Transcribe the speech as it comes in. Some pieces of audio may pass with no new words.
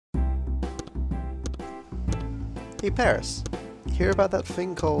Hey Paris, you hear about that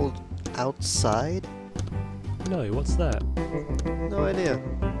thing called outside? No, what's that? No idea.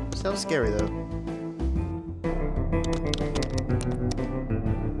 Sounds scary though.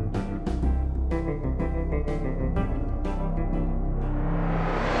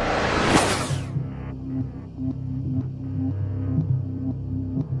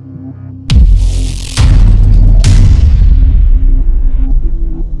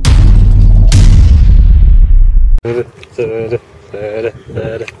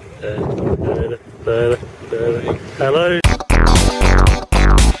 Hello.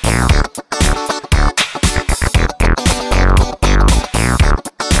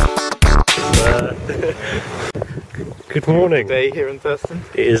 Good morning. Day here in Thurston.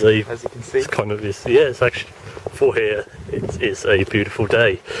 It is a, as you can see. It's kind of this. Yeah, it's actually for here. It's a beautiful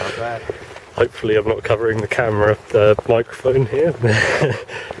day. Not bad. Hopefully, I'm not covering the camera, the microphone here.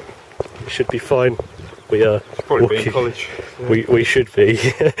 It should be fine. We are Probably walking. be in college. We should be.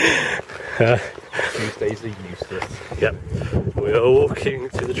 Tuesdays are useless. Yep. We are walking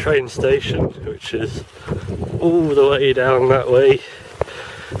to the train station, which is all the way down that way,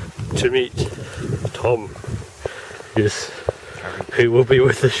 to meet Tom, who will be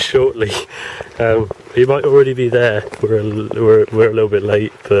with us shortly. He might already be there. We're a little bit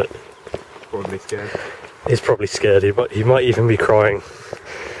late, but Probably scared. he's probably scared. He might even be crying.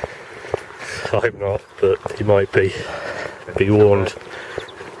 I hope not, but he might be. Be warned.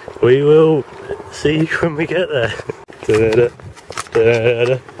 We will see when we get there.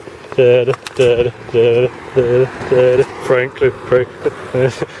 Franklin.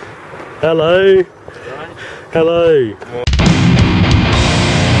 Hello. Hello.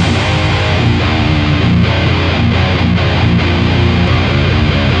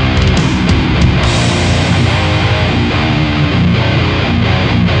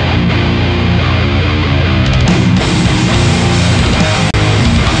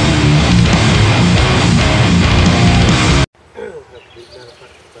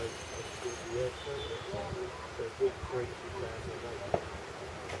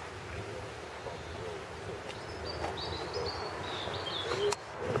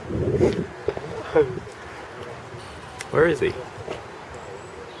 Where is he?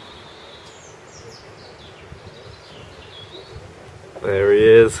 There he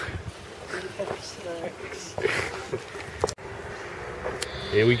is.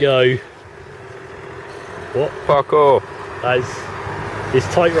 Here we go. What? Parkour. It's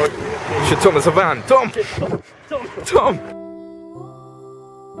tightrope. Should Thomas a van. Tom! Tom!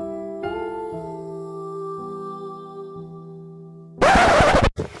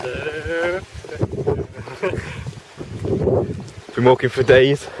 Been walking for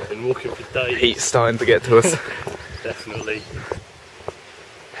days. Been walking for days. Heat's starting to get to us. Definitely.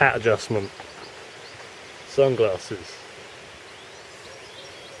 Hat adjustment. Sunglasses.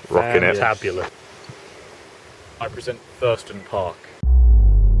 Rocking it. Fantabulous. I present Thurston Park.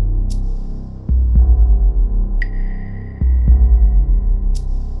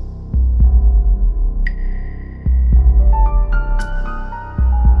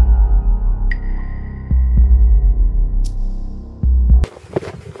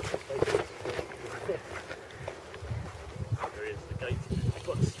 There is the gate. I've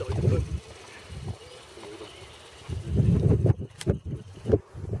got to stop it.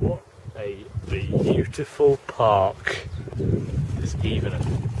 What a beautiful park. It's even.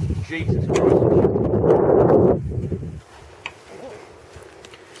 Jesus Christ.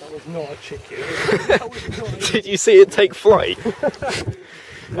 That was not a chicken. That was not a... Did you see it take flight? I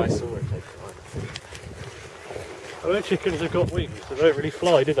saw it take flight. I know chickens have got wings, they don't really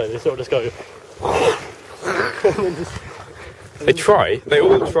fly, do they? They sort of just go... and then just... They try. They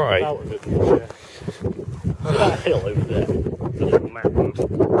all try. Out of it, yeah. That hill over there, the little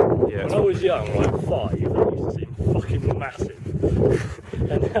mountain. Yeah. When I was young, like 5, I used to seem fucking massive.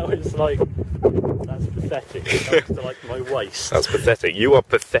 And now it's like, that's pathetic. It comes to like my waist. That's pathetic. You are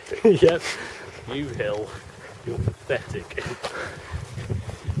pathetic. Yep. You hill, you're pathetic.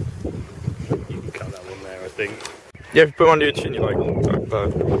 You can cut that one there, I think. Yeah, if you put it under your chin, you're like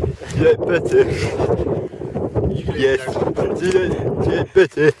that. Yeah, better. Yes. Yeah,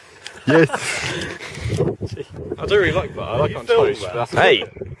 better. Yes. I don't really like that. I like it on toast. That's Hey,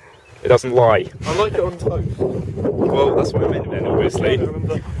 it doesn't lie. I like it on toast. Well, that's what I meant then, obviously. I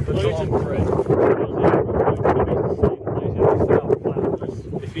remember loads of bread.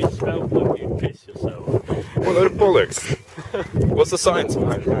 If you smell blue, you'd piss yourself. What a load of bollocks. What's the science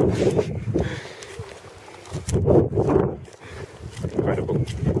behind that? Incredible.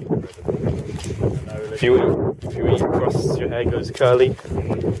 If you eat crust, your hair goes curly.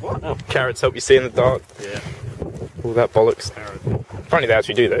 What? Oh. Carrots help you see in the dark. Yeah. All that bollocks. Apparently they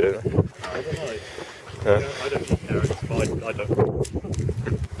actually do though, don't they? I don't know. I don't eat carrots, but I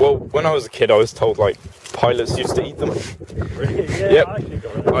don't. Well, when I was a kid, I was told like pilots used to eat them. Really? Yeah, Yep. I actually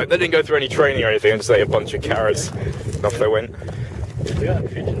got it. Like they didn't go through any training or anything, just ate a bunch of carrots. And off they went. Look at that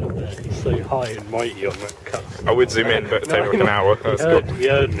pigeon up there. He's so high and mighty on that cut. I would zoom in, but it took like an hour. That's good. He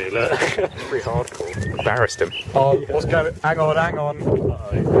heard me, look. Pretty hardcore. Embarrassed him. Oh, what's going? Hang on, hang on.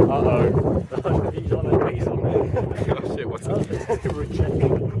 Uh-oh. He's on it, he's on it. Oh shit, what's that?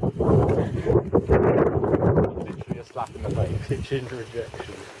 Rejection. Literally a slap in the face. Pigeon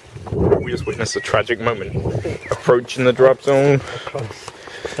rejection. We just witnessed a tragic moment. Approaching the drop zone.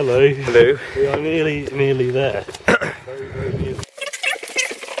 Hello. Hello. We are nearly there. Very, very near.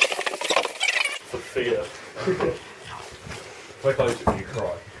 Sophia. We're close if you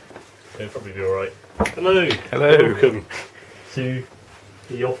cry. It'll probably be alright. Hello. Hello. Welcome to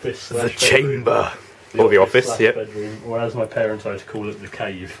the office. The chamber. Or the office, yep. Bedroom, or as my parents like to call it, the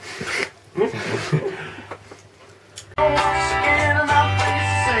cave.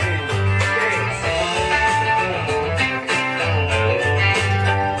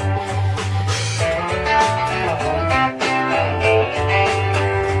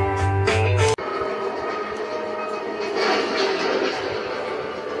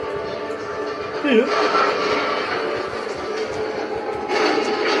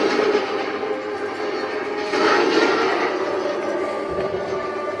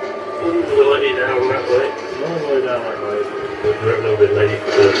 Slightly down that way. Long way down that way. We're a little bit late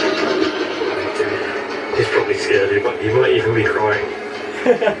for he's probably scared. He might even be crying.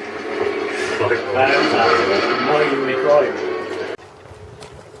 He might even be crying.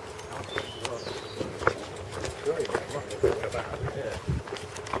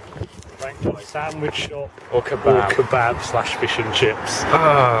 Sandwich shop Or kebab. kebab slash fish and chips.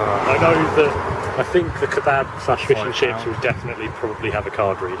 Ah. I know that I think the kebab slash fish and chips will definitely probably have a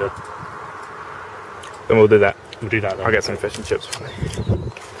card reader. Then we'll do that. We'll do that then. I'll get some fish and chips.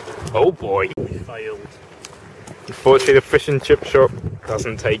 Oh boy. We failed. Unfortunately, the fish and chip shop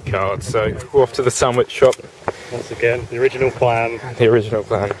doesn't take cards, so we're off to the sandwich shop. Once again, the original plan. The original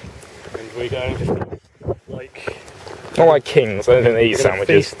plan. And we're going to like Not like kings, I don't think they eat we're gonna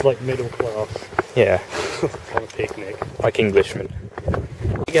sandwiches. feast like middle class Yeah, on a picnic. like Englishmen.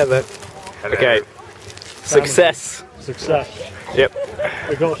 Together. Okay. Success. Success. Yep.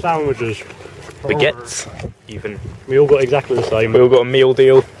 We got sandwiches. Baguettes. Even. We all got exactly the same. We all got a meal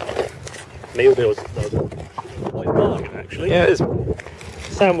deal. Meal deals. Like bargain actually. Yeah, it is.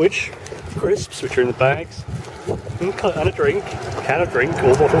 Sandwich, crisps which are in the bags, and a drink, can of drink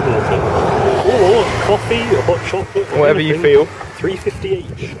or bottled water, or coffee or hot chocolate. Or Whatever you anything. feel. $3.50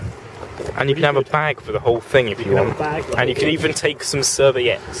 each. And you can have a bag for the whole thing if you can have want. a bag, And you can like- even take some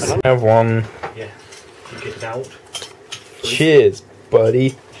serviettes. And Have one. Yeah. You get it out. Cheers,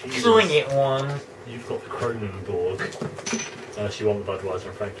 buddy. Swing it one. You've got the Kronenborg. Unless you want the Budweiser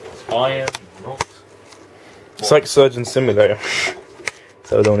and Franklin's. I am not. It's like Surgeon Simulator.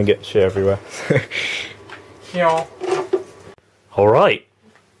 So I don't want to get shit everywhere. Yeah. Alright.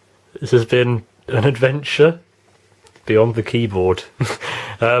 This has been an adventure beyond the keyboard.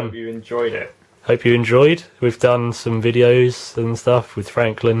 Hope you enjoyed it. Hope you enjoyed. We've done some videos and stuff with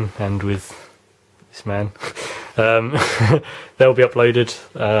Franklin and with this man. They'll be uploaded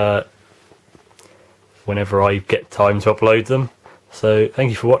whenever I get time to upload them. So thank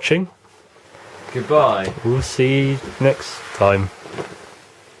you for watching. Goodbye. We'll see you next time.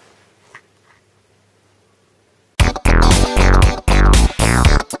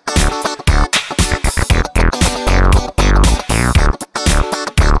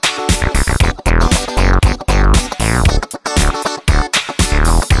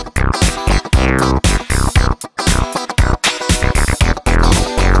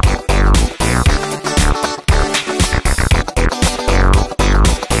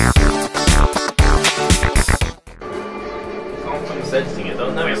 Editing it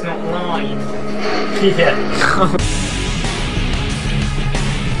though. No, it's not live. Yeah.